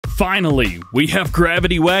Finally, we have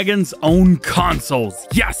Gravity Wagon's own consoles.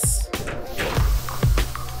 Yes!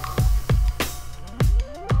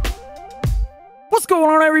 What's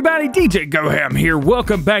going on, everybody? DjGoHam here.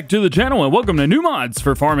 Welcome back to the channel and welcome to new mods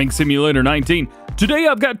for Farming Simulator 19. Today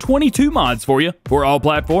I've got 22 mods for you. For all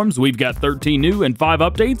platforms, we've got 13 new and 5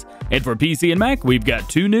 updates. And for PC and Mac, we've got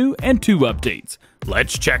 2 new and 2 updates.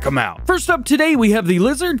 Let's check them out. First up today, we have the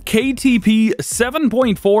Lizard KTP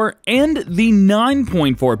 7.4 and the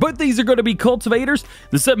 9.4. Both these are going to be cultivators.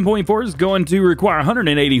 The 7.4 is going to require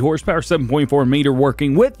 180 horsepower, 7.4 meter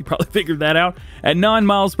working width. You probably figured that out. At 9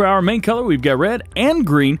 miles per hour, main color, we've got red and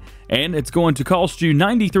green. And it's going to cost you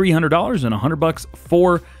 $9,300 and $100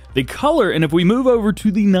 for the color. And if we move over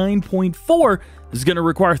to the 9.4, this is going to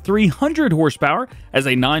require 300 horsepower as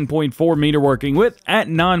a 9.4 meter working width at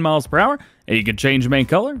 9 miles per hour. And you can change the main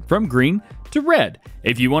color from green to red.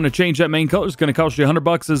 If you want to change that main color, it's going to cost you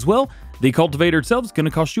 $100 as well. The cultivator itself is going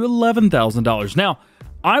to cost you $11,000. Now,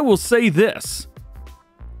 I will say this.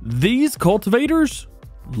 These cultivators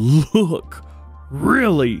look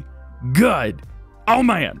really good. Oh,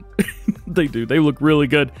 man. They do. They look really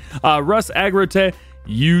good. Russ Agrote,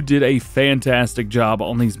 you did a fantastic job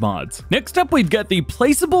on these mods. Next up, we've got the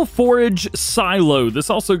Placeable Forage Silo. This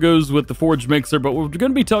also goes with the Forage Mixer, but we're going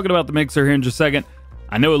to be talking about the Mixer here in just a second.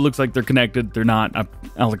 I know it looks like they're connected. They're not.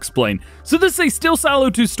 I'll explain. So this is a steel silo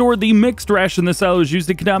to store the mixed ration. This silo is used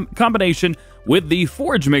in combination with the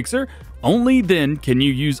Forage Mixer. Only then can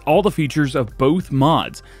you use all the features of both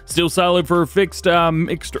mods. Steel silo for fixed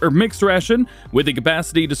mixed ration with the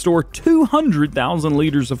capacity to store 200,000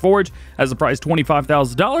 liters of forage has a price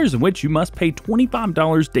 $25,000, in which you must pay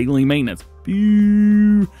 $25 daily maintenance.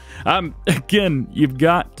 Again, you've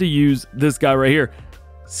got to use this guy right here.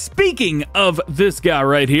 Speaking of this guy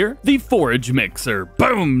right here, the Forage Mixer.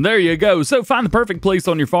 Boom, there you go. So find the perfect place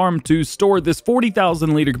on your farm to store this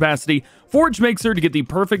 40,000 liter capacity Forage Mixer to get the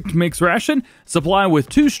perfect mix ration. Supply with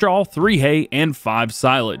 2 straw, 3 hay, and 5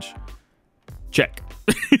 silage. Check.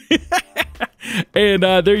 And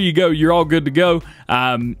there you go. You're all good to go.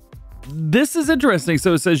 This is interesting.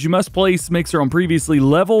 So it says you must place mixer on previously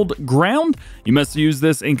leveled ground. You must use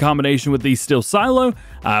this in combination with the steel silo.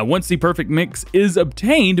 Once the perfect mix is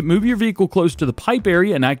obtained, move your vehicle close to the pipe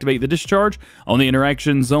area and activate the discharge on the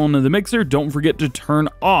interaction zone of the mixer. Don't forget to turn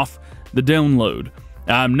off the download.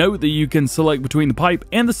 Note that you can select between the pipe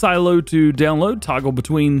and the silo to download. Toggle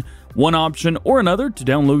between one option or another to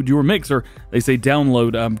download your mixer. They say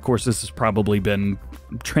download. Of course, this has probably been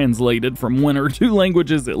translated from 1 or 2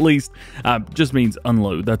 languages at least. Just means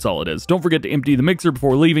unload. That's all it is. Don't forget to empty the mixer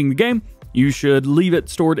before leaving the game. You should leave it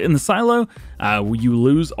stored in the silo. You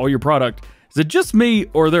lose all your product. Is it just me,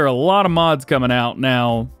 or are there a lot of mods coming out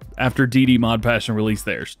now after DD Mod Passion released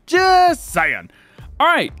theirs? Just saying. All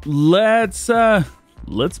right, let's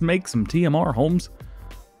make some TMR, Holmes.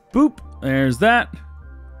 Boop. There's that.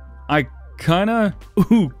 Can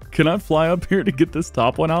I fly up here to get this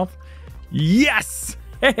top one off? Yes!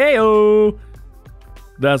 Hey-oh!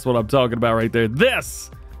 That's what I'm talking about right there.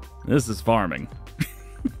 This is farming.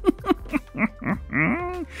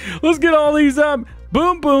 Let's get all these up.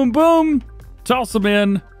 Boom, boom, boom. Toss them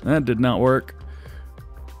in. That did not work.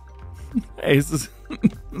 Hey, this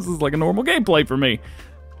is like a normal gameplay for me.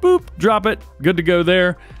 Boop, drop it. Good to go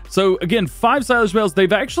there. So again, 5 silage bales.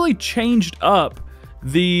 They've actually changed up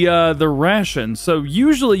the ration. So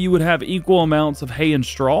usually you would have equal amounts of hay and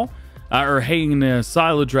straw, or hay and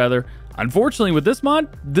silage rather. Unfortunately, with this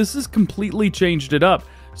mod, this has completely changed it up.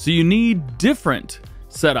 So you need different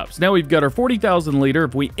setups. Now we've got our 40,000 liter.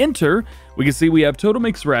 If we enter, we can see we have total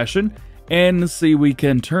mixed ration, and see we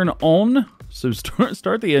can turn on. So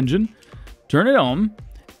start the engine, turn it on,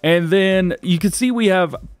 and then you can see we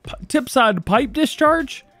have tip side pipe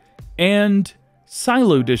discharge and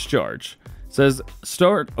silo discharge. It says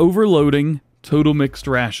start overloading total mixed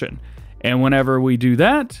ration, and whenever we do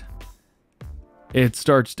that, it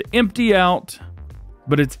starts to empty out,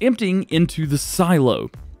 but it's emptying into the silo.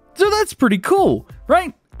 So that's pretty cool,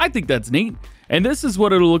 right? I think that's neat. And this is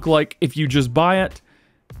what it'll look like if you just buy it.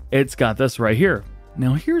 It's got this right here.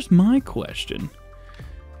 Now here's my question.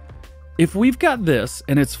 If we've got this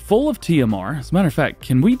and it's full of TMR, as a matter of fact,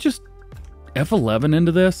 can we just F11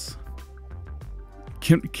 into this?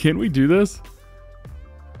 Can we do this?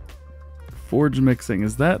 Forage mixing,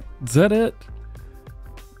 is that it?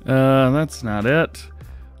 That's not it.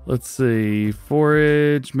 Let's see.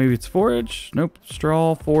 Forage, maybe it's forage. Nope.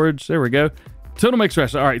 Straw, forage. There we go. Total mixed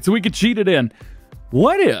ration. All right, so we could cheat it in.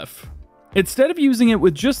 What if, instead of using it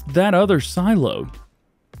with just that other silo,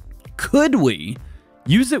 could we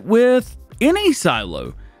use it with any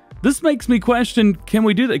silo? This makes me question, can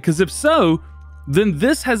we do that? Because if so, then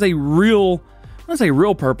this has a real, I don't say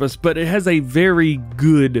real purpose, but it has a very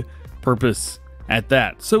good purpose at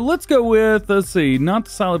that. So let's go with, let's see, not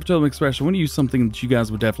the Silent Petroleum Expression. I want to use something that you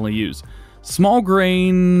guys would definitely use. Small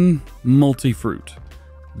grain multi-fruit.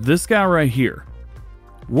 This guy right here.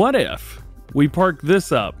 What if we park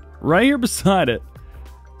this up right here beside it?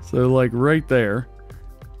 So like right there.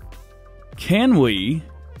 Can we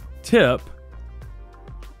tip?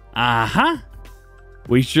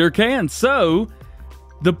 We sure can. So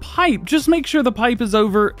the pipe, just make sure the pipe is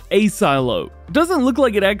over a silo. Doesn't look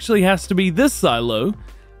like it actually has to be this silo.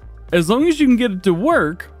 As long as you can get it to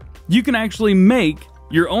work, you can actually make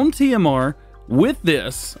your own TMR with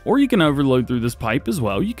this, or you can overload through this pipe as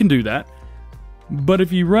well. You can do that. But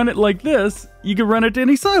if you run it like this, you can run it to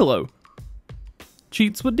any silo.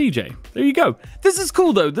 Cheats with DJ. There you go. This is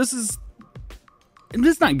cool though. This is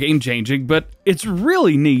not game changing, but it's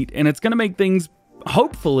really neat, and it's going to make things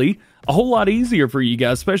hopefully a whole lot easier for you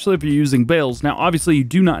guys, especially if you're using bales. Now, obviously, you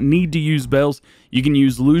do not need to use bales. You can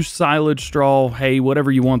use loose silage, straw, hay,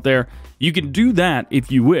 whatever you want there. You can do that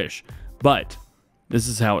if you wish, but this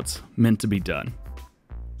is how it's meant to be done.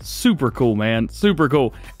 Super cool, man. Super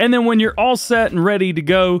cool. And then when you're all set and ready to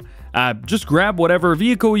go, just grab whatever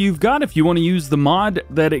vehicle you've got. If you want to use the mod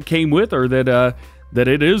that it came with, or that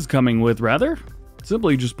it is coming with, rather,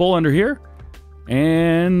 simply just pull under here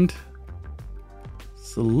and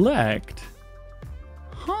select.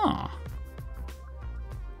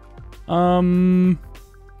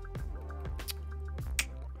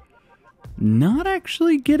 Not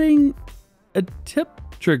actually getting a tip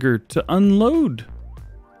trigger to unload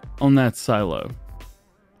on that silo.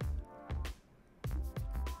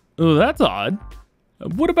 Oh, that's odd.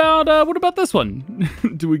 What about this one?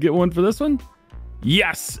 Do we get one for this one?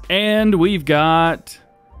 Yes, and we've got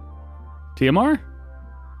TMR?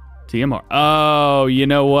 TMR. Oh, you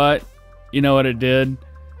know what? You know what it did?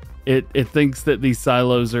 It thinks that these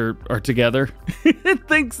silos are together. It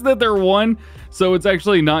thinks that they're one, so it's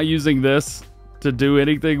actually not using this to do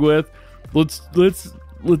anything with. Let's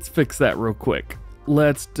fix that real quick.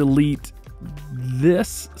 Let's delete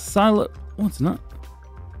this silo. Oh, it's not.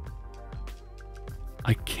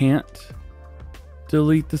 I can't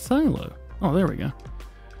delete the silo. Oh, there we go.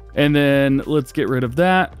 And then let's get rid of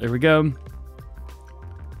that. There we go.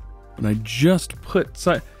 And I just put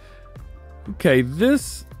okay,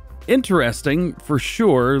 this interesting for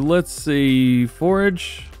sure. Let's see,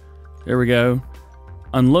 forage. There we go.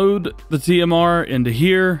 Unload the TMR into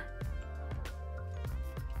here.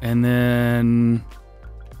 And then,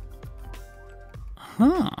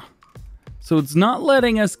 so it's not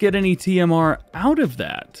letting us get any TMR out of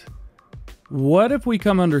that. What if we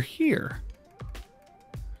come under here?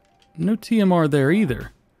 No TMR there either.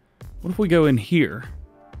 What if we go in here?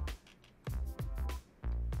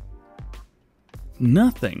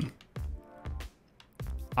 Nothing.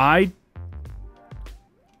 I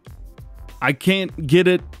can't get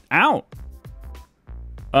it out.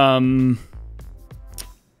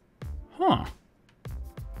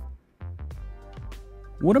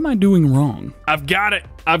 What am I doing wrong? I've got it.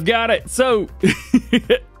 I've got it. So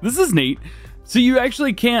this is neat. So you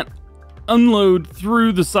actually can't unload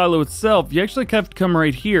through the silo itself. You actually have to come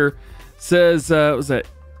right here. It says, what was that?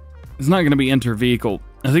 It's not going to be enter vehicle.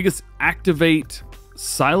 I think it's activate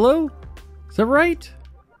silo. Is that right?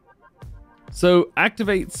 So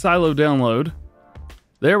activate silo download.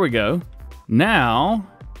 There we go. Now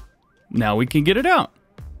we can get it out.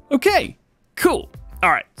 Okay, cool.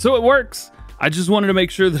 All right, so it works. I just wanted to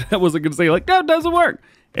make sure that I wasn't going to say like, no, it doesn't work.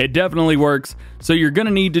 It definitely works. So you're going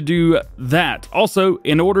to need to do that. Also,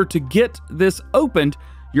 in order to get this opened,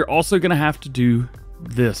 you're also going to have to do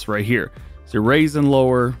this right here. So raise and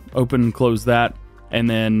lower, open and close that. And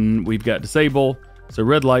then we've got disable. So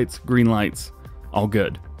red lights, green lights, all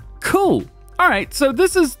good. Cool. All right, so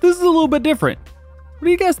this is a little bit different. What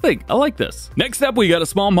do you guys think? I like this. Next up, we got a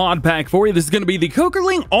small mod pack for you. This is going to be the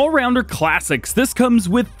Kokerling Allrounder Classics. This comes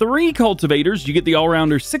with 3 cultivators. You get the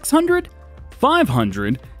Allrounder 600,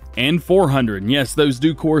 500, and 400. And yes, those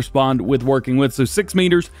do correspond with working with. So 6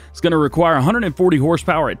 meters, it's going to require 140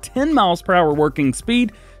 horsepower at 10 miles per hour working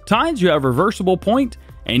speed. Tines, you have reversible point,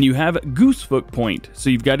 and you have goosefoot point. So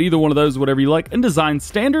you've got either one of those, whatever you like, and design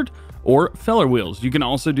standard or feller wheels. You can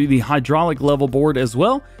also do the hydraulic level board as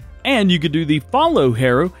well. And you could do the follow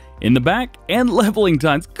harrow in the back and leveling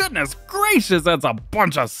tines. Goodness gracious, that's a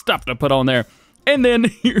bunch of stuff to put on there. And then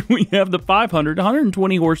here we have the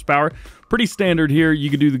 120 horsepower. Pretty standard here. You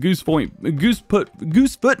can do the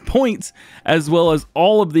goosefoot points as well as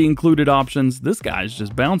all of the included options. This guy's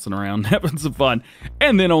just bouncing around, having some fun.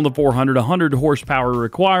 And then on the 100 horsepower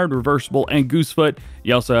required, reversible, and goosefoot,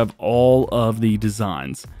 you also have all of the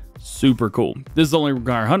designs. Super cool. This only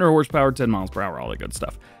requires 100 horsepower, 10 miles per hour, all that good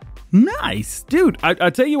stuff. Nice, dude. I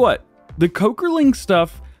tell you what, the Kokerling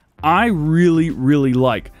stuff I really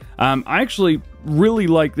like. I actually really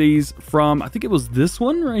like these from, I think it was this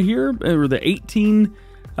one right here, or the 18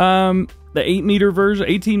 meter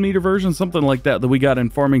version, something like that we got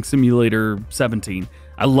in Farming Simulator 17.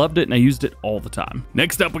 I loved it and I used it all the time.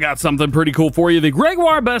 Next up, we got something pretty cool for you. The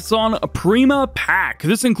Gregoire Besson Prima pack.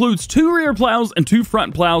 This includes 2 rear plows and 2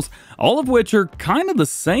 front plows, all of which are kind of the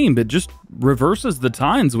same, but just reverses the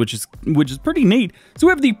tines, which is pretty neat. So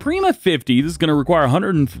we have the Prima 50. This is going to require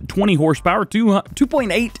 120 horsepower,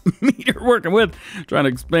 2.8 meter working with, trying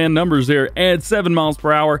to expand numbers here, and 7 miles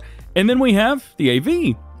per hour. And then we have the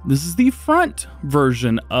AV. This is the front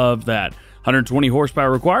version of that. 120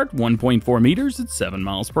 horsepower required, 1.4 meters at 7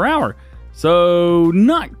 miles per hour. So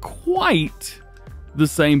not quite the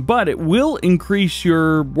same, but it will increase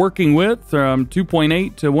your working width from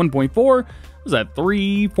 2.8 to 1.4. Was that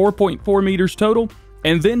 4.4 meters total?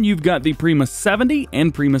 And then you've got the Prima 70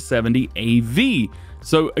 and Prima 70 AV.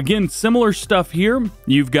 So again, similar stuff here.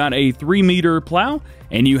 You've got a 3 meter plow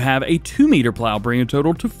and you have a 2 meter plow, bringing a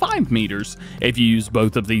total to 5 meters if you use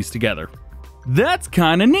both of these together. That's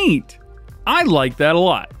kind of neat. I like that a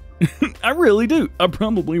lot. I really do. I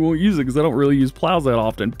probably won't use it because I don't really use plows that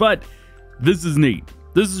often, but this is neat.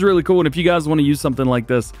 This is really cool, and if you guys want to use something like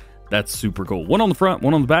this, that's super cool. One on the front,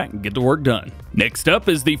 one on the back, and get the work done. Next up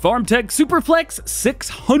is the Farmtech Superfex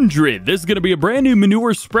 600. This is going to be a brand new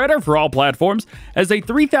manure spreader for all platforms. Has a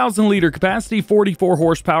 3,000 liter capacity, 44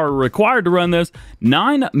 horsepower required to run this,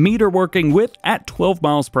 9 meter working width at 12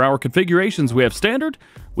 miles per hour. Configurations, we have standard,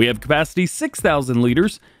 we have capacity 6,000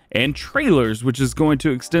 liters, and trailers, which is going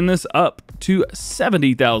to extend this up to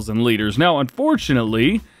 70,000 liters. Now,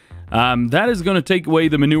 unfortunately, that is going to take away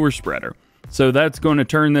the manure spreader. So that's going to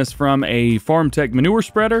turn this from a Farmtech manure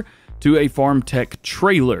spreader to a Farmtech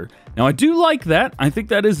trailer. Now, I do like that. I think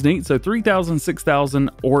that is neat. So 3,000, 6,000,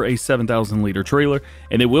 or a 7,000 liter trailer.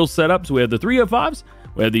 And it will set up. So we have the 305s,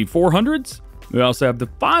 we have the 400s, we also have the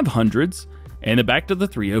 500s, and then back to the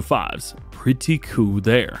 305s. Pretty cool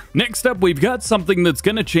there. Next up, we've got something that's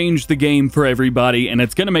going to change the game for everybody, and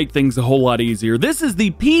it's going to make things a whole lot easier. This is the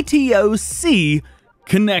PTO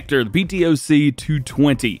Connector, the PTO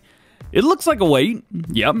 220. It looks like a weight.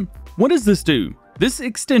 Yep. What does this do? This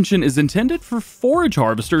extension is intended for forage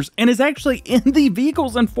harvesters and is actually in the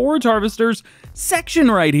vehicles and forage harvesters section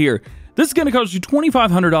right here. This is going to cost you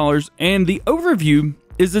 $2,500, and the overview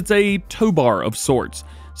is it's a tow bar of sorts.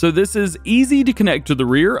 So this is easy to connect to the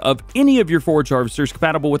rear of any of your forage harvesters,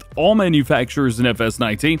 compatible with all manufacturers in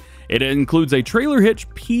FS19. It includes a trailer hitch,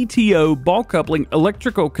 PTO, ball coupling,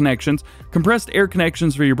 electrical connections, compressed air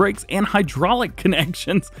connections for your brakes, and hydraulic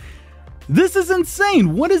connections. This is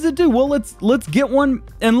insane. What does it do? Well, let's get one,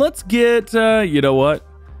 and let's get, you know what?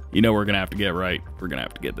 You know we're going to have to get right. We're going to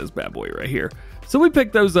have to get this bad boy right here. So we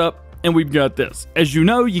picked those up, and we've got this. As you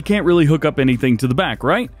know, you can't really hook up anything to the back,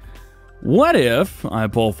 right? What if I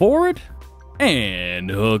pull forward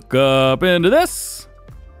and hook up into this?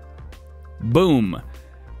 Boom.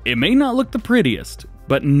 It may not look the prettiest,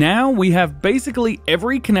 but now we have basically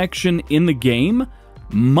every connection in the game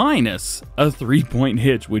minus a 3-point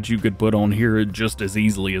hitch, which you could put on here just as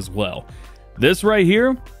easily as well. This right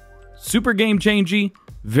here, super game changing,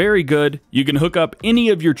 very good. You can hook up any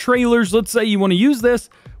of your trailers. Let's say you want to use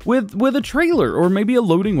this with a trailer or maybe a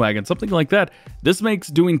loading wagon, something like that. This makes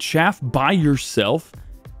doing chaff by yourself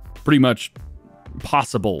pretty much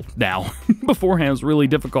possible now. Beforehand it was really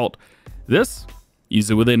difficult. This, use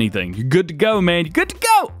it with anything. You're good to go, man. You're good to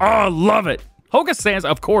go. Oh, I love it. Hoga Sands,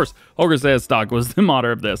 of course, Hoga Sands stock was the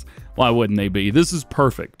modder of this. Why wouldn't they be? This is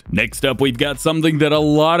perfect. Next up, we've got something that a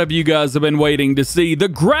lot of you guys have been waiting to see. The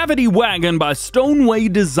Gravity Wagon by Stoneway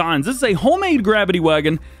Designs. This is a homemade gravity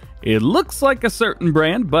wagon. It looks like a certain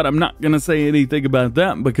brand, but I'm not going to say anything about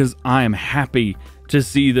that because I am happy to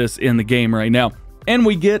see this in the game right now. And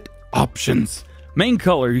we get options. Main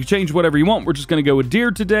color, you change whatever you want. We're just going to go with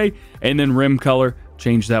deer today. And then rim color,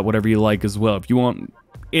 change that whatever you like as well. If you want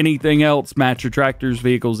anything else, match your tractors,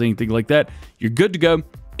 vehicles, anything like that, you're good to go.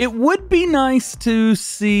 It would be nice to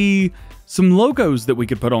see some logos that we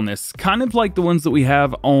could put on this, kind of like the ones that we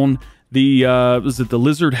have on the was it the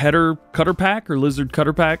Lizard Header Cutter Pack or Lizard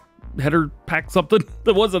Cutter Pack header pack something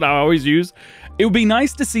that wasn't I always use. It would be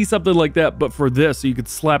nice to see something like that, but for this, so you could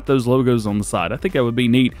slap those logos on the side. I think that would be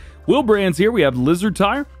neat. Wheel brands here, we have Lizard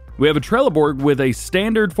Tire. We have a Trelleborg with a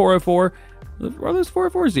standard 404. Are those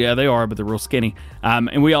 404s? Yeah, they are, but they're real skinny.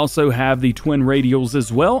 And we also have the twin radials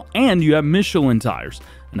as well, and you have Michelin tires.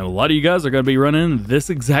 I know a lot of you guys are going to be running this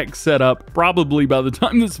exact setup probably by the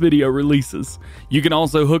time this video releases. You can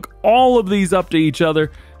also hook all of these up to each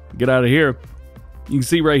other. Get out of here. You can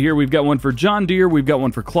see right here, we've got one for John Deere, we've got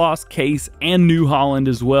one for Kloss, Case, and New Holland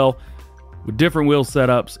as well, with different wheel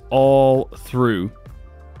setups all through.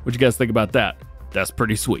 What you guys think about that? That's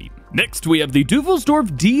pretty sweet. Next, we have the Duvelsdorf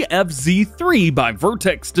DFZ3 by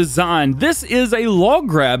Vertex Design. This is a log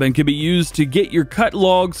grab and can be used to get your cut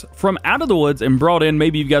logs from out of the woods and brought in.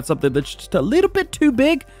 Maybe you've got something that's just a little bit too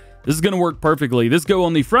big. This is going to work perfectly. This go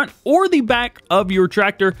on the front or the back of your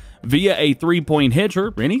tractor via a 3-point hitch,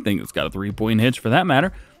 or anything that's got a 3-point hitch for that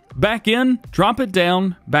matter. Back in, drop it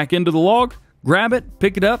down, back into the log, grab it,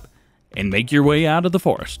 pick it up, and make your way out of the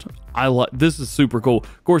forest. This is super cool.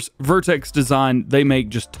 Of course, Vertex Design, they make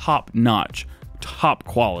just top-notch, top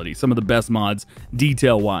quality, some of the best mods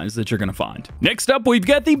detail-wise that you're going to find. Next up, we've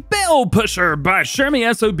got the Bale Pusher by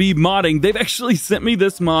Shermy SOB Modding. They've actually sent me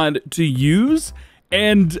this mod to use,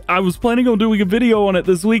 and I was planning on doing a video on it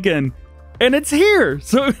this weekend, and it's here.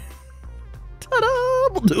 So, ta-da!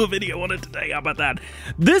 We'll do a video on it today. How about that?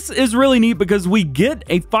 This is really neat because we get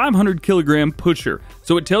a 500 kilogram pusher.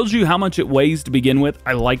 So it tells you how much it weighs to begin with.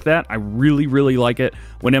 I like that. I really, really like it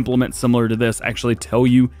when implements similar to this actually tell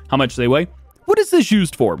you how much they weigh. What is this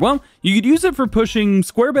used for? Well, you could use it for pushing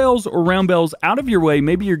square bales or round bales out of your way.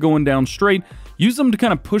 Maybe you're going down straight. Use them to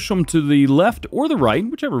kind of push them to the left or the right,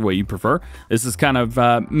 whichever way you prefer. This is kind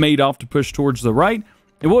of made off to push towards the right.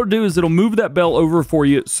 And what it'll do is it'll move that bale over for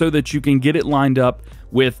you so that you can get it lined up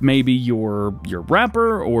with maybe your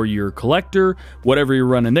wrapper or your collector, whatever you're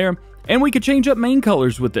running there. And we could change up main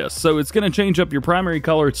colors with this. So it's going to change up your primary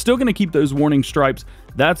color. It's still going to keep those warning stripes.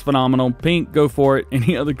 That's phenomenal. Pink, go for it.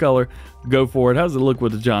 Any other color, go for it. How does it look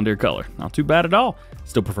with the John Deere color? Not too bad at all.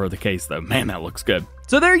 Still prefer the Case though. Man, that looks good.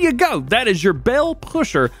 So there you go. That is your Bale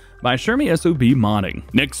Pusher by Shermy SOB Modding.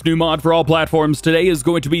 Next new mod for all platforms today is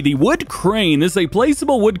going to be the Wood Crane. This is a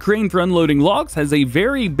placeable wood crane for unloading logs. Has a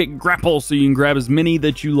very big grapple, so you can grab as many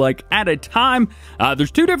that you like at a time.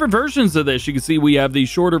 There's two different versions of this. You can see we have the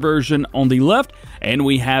shorter version on the left, and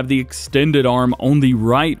we have the extended arm on the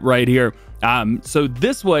right here. So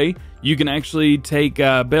this way, you can actually take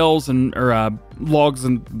bales or logs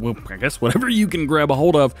and, well, I guess whatever you can grab a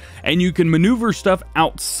hold of, and you can maneuver stuff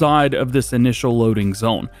outside of this initial loading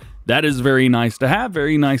zone. That is very nice to have,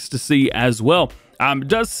 very nice to see as well. It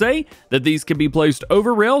does say that these can be placed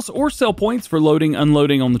over rails or sell points for loading,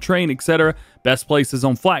 unloading on the train, etc. Best place is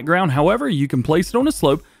on flat ground. However, you can place it on a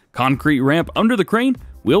slope. Concrete ramp under the crane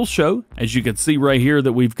will show, as you can see right here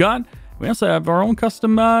that we've got. We also have our own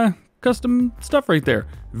custom stuff right there.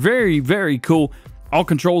 Very, very cool. All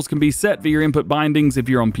controls can be set via your input bindings if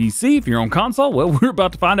you're on PC. If you're on console, well, we're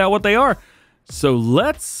about to find out what they are. So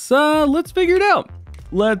let's figure it out.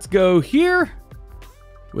 Let's go here.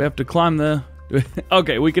 We have to climb the...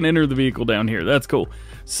 Okay, we can enter the vehicle down here. That's cool.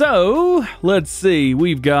 So, let's see.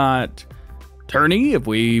 We've got Tourney, if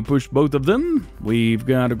we push both of them. We've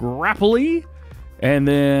got a Grapply. And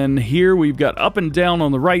then here we've got up and down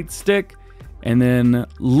on the right stick. And then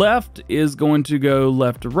left is going to go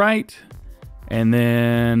left to right. And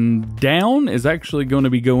then down is actually going to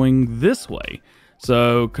be going this way.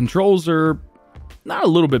 So, controls are not a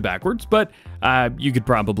little bit backwards, but you could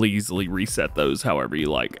probably easily reset those however you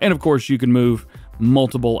like. And of course, you can move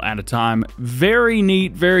multiple at a time. Very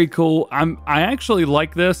neat, very cool. I actually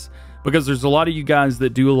like this because there's a lot of you guys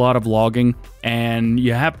that do a lot of logging and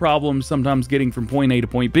you have problems sometimes getting from point A to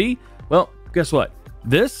point B. Well, guess what?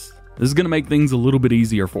 This is going to make things a little bit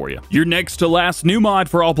easier for you. Your next to last new mod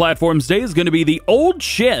for all platforms today is going to be the Old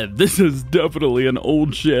Shed. This is definitely an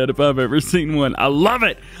old shed if I've ever seen one. I love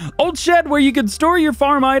it. Old shed where you can store your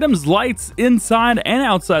farm items, lights inside and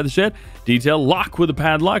outside the shed. Detail lock with a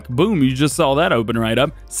padlock. Boom, you just saw that open right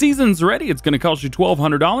up. Season's ready. It's going to cost you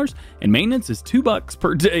 $1,200 and maintenance is $2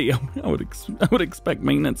 per day. I would expect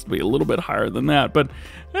maintenance to be a little bit higher than that, but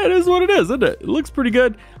that is what it is, isn't it? It looks pretty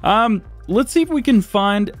good. Let's see if we can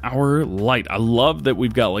find our light. I love that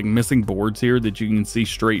we've got like missing boards here that you can see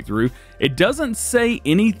straight through. It doesn't say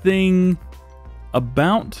anything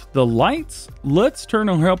about the lights. Let's turn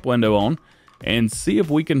our help window on and see if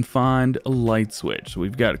we can find a light switch. So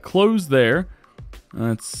we've got it closed there.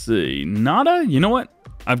 Let's see. Nada? You know what?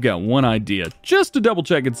 I've got one idea just to double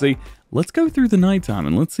check and see. Let's go through the nighttime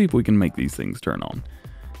and let's see if we can make these things turn on.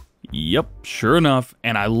 Yep, sure enough.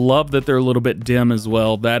 And I love that they're a little bit dim as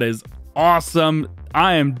well. That is awesome.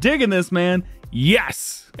 I am digging this, man.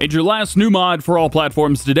 Yes! And your last new mod for all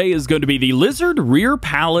platforms today is going to be the Lizard Rear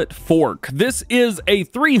Pallet Fork. This is a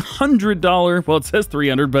 $300, well, it says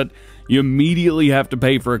 300, but you immediately have to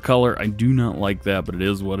pay for a color. I do not like that, but it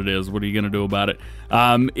is what it is. What are you going to do about it?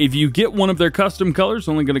 If you get one of their custom colors, it's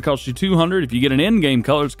only going to cost you $200. If you get an in-game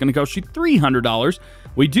color, it's going to cost you $300.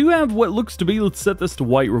 We do have what looks to be, let's set this to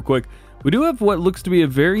white real quick. We do have what looks to be a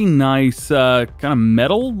very nice kind of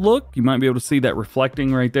metal look. You might be able to see that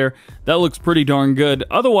reflecting right there. That looks pretty darn good.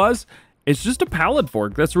 Otherwise, it's just a pallet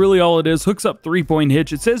fork. That's really all it is. Hooks up 3-point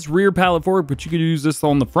hitch. It says rear pallet fork, but you could use this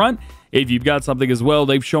on the front if you've got something as well.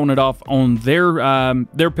 They've shown it off on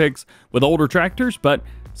their picks with older tractors, but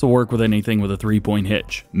this will work with anything with a 3-point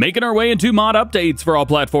hitch. Making our way into mod updates for all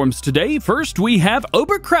platforms today. First, we have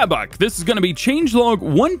Oberkrebach. This is going to be changelog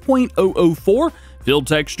 1.004. Field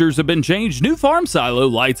textures have been changed, new farm silo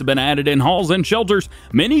lights have been added in halls and shelters,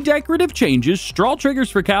 many decorative changes, straw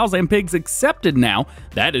triggers for cows and pigs accepted now.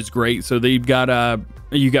 That is great. So they've got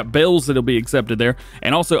you got bales that'll be accepted there,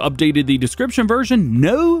 and also updated the description version.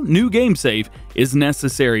 No new game save is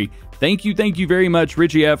necessary. Thank you very much,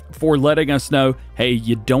 Richie F, for letting us know, hey,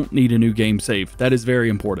 you don't need a new game save. That is very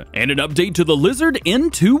important. And an update to the Lizard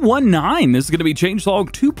N219. This is going to be changelog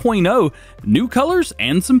 2.0, new colors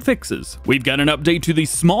and some fixes. We've got an update to the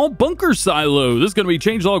small bunker silo. This is going to be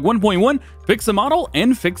changelog 1.1, fix the model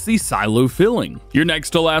and fix the silo filling. Your next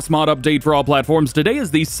to last mod update for all platforms today is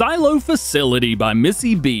the Silo Facility by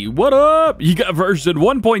Missy B. What up? You got version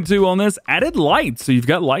 1.2 on this, added lights, so you've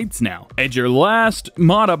got lights now. And your last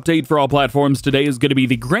mod update for all platforms today is going to be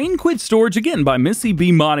the Grainquid Storage, again by Missy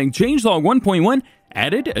B modding, changelog 1.1,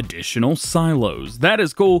 added additional silos. That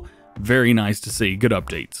is cool. Very nice to see. Good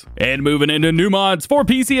updates. And moving into new mods for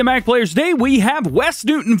PC and Mac players today, we have West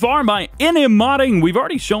Newton Farm by NM Modding. We've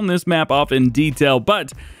already shown this map off in detail,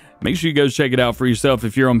 but make sure you go check it out for yourself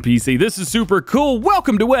if you're on PC. This is super cool.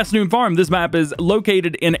 Welcome to West Newton Farm. This map is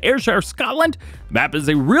located in Ayrshire, Scotland. The map is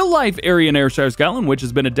a real-life area in Ayrshire, Scotland, which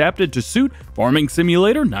has been adapted to suit Farming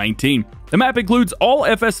Simulator 19. The map includes all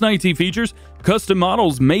FS19 features, custom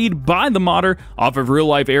models made by the modder off of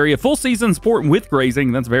real-life area, full season support with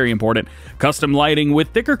grazing, that's very important, custom lighting with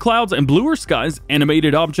thicker clouds and bluer skies,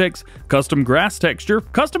 animated objects, custom grass texture,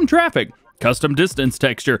 custom traffic, custom distance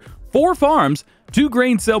texture, 4 farms, 2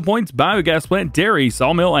 grain sell points, biogas plant, dairy,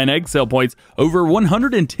 sawmill, and egg sell points, over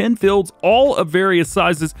 110 fields, all of various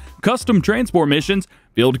sizes, custom transport missions,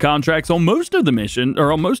 field contracts on most of the mission,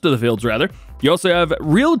 or on most of the fields rather. You also have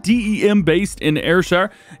real DEM based in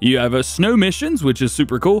Ayrshire. You have snow missions, which is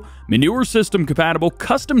super cool, manure system compatible,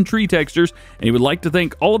 custom tree textures, and you would like to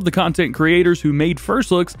thank all of the content creators who made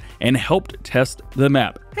first looks and helped test the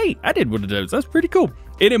map. Hey, I did one of those. That's pretty cool.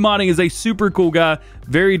 NM Modding is a super cool guy,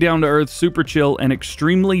 very down to earth, super chill, and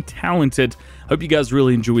extremely talented. Hope you guys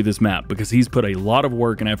really enjoy this map because he's put a lot of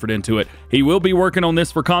work and effort into it. He will be working on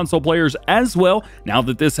this for console players as well. Now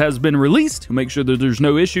that this has been released, he'll make sure that there's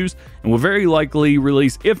no issues and will very likely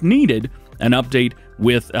release, if needed, an update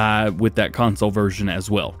with that console version as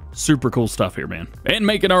well. Super cool stuff here, man. And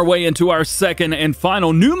making our way into our second and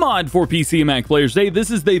final new mod for PC and Mac players today, this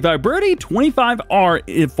is the Viberti 25R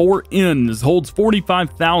 4N. This holds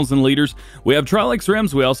 45,000 liters. We have Trilix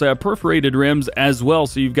rims. We also have perforated rims as well,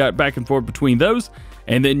 so you've got back and forth between those.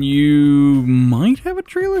 And then you might have a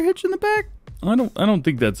trailer hitch in the back. I don't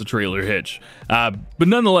think that's a trailer hitch. But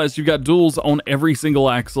nonetheless, you've got duals on every single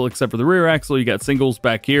axle except for the rear axle. You got singles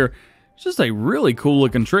back here. It's just a really cool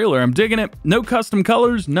looking trailer. I'm digging it. No custom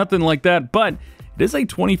colors, nothing like that, but it is a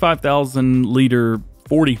 25,000 liter,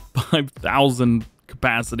 45,000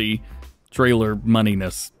 capacity trailer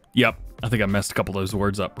moneyness. Yep. I think I messed a couple of those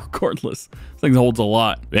words up. Regardless, this thing holds a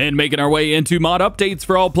lot. And making our way into mod updates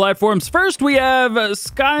for all platforms. First, we have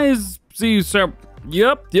Skies.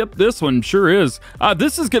 Yep, this one sure is.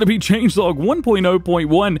 This is going to be changelog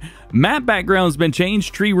 1.0.1. Map background has been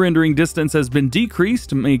changed. Tree rendering distance has been decreased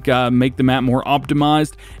to make the map more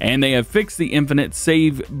optimized. And they have fixed the infinite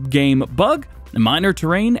save game bug, minor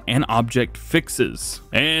terrain, and object fixes.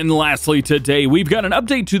 And lastly today, we've got an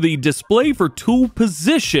update to the display for tool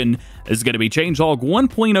position. This is going to be changelog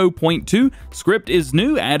 1.0.2. Script is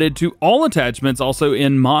new, added to all attachments, also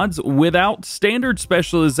in mods without standard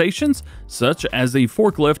specializations, such as the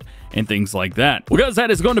forklift and things like that. Well guys,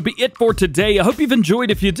 that is going to be it for today. I hope you've enjoyed.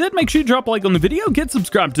 If you did, make sure you drop a like on the video, get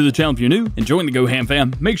subscribed to the channel if you're new, and join the GoHam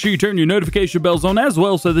fam. Make sure you turn your notification bells on as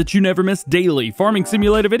well so that you never miss daily farming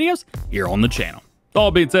simulator videos here on the channel.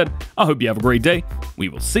 All being said, I hope you have a great day. We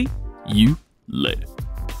will see you later.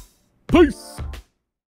 Peace!